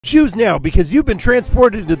Choose now, because you've been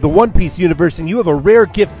transported to the One Piece universe and you have a rare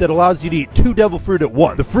gift that allows you to eat 2 devil fruit at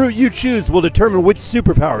once. The fruit you choose will determine which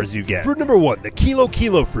superpowers you get. Fruit number 1, the Kilo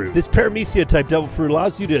fruit. This Paramecia type devil fruit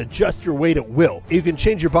allows you to adjust your weight at will. You can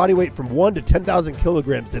change your body weight from 1 to 10,000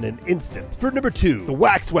 kilograms in an instant. Fruit number 2, the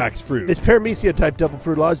Wax fruit. This Paramecia type devil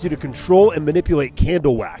fruit allows you to control and manipulate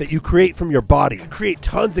candle wax that you create from your body. You create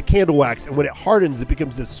tons of candle wax, and when it hardens, it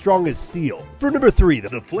becomes as strong as steel. Fruit number 3,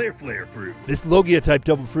 the Flare fruit. This Logia type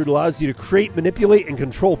devil fruit allows you to create, manipulate, and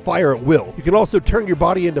control fire at will. You can also turn your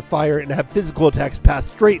body into fire and have physical attacks pass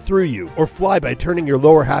straight through you, or fly by turning your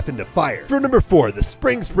lower half into fire. Fruit number 4, the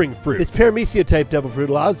Spring fruit. This Paramecia type devil fruit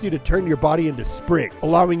allows you to turn your body into springs,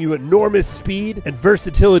 allowing you enormous speed and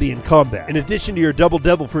versatility in combat. In addition to your double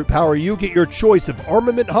devil fruit power, you get your choice of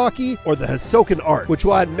armament hockey or the Hisokan art, which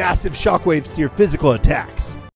will add massive shockwaves to your physical attacks.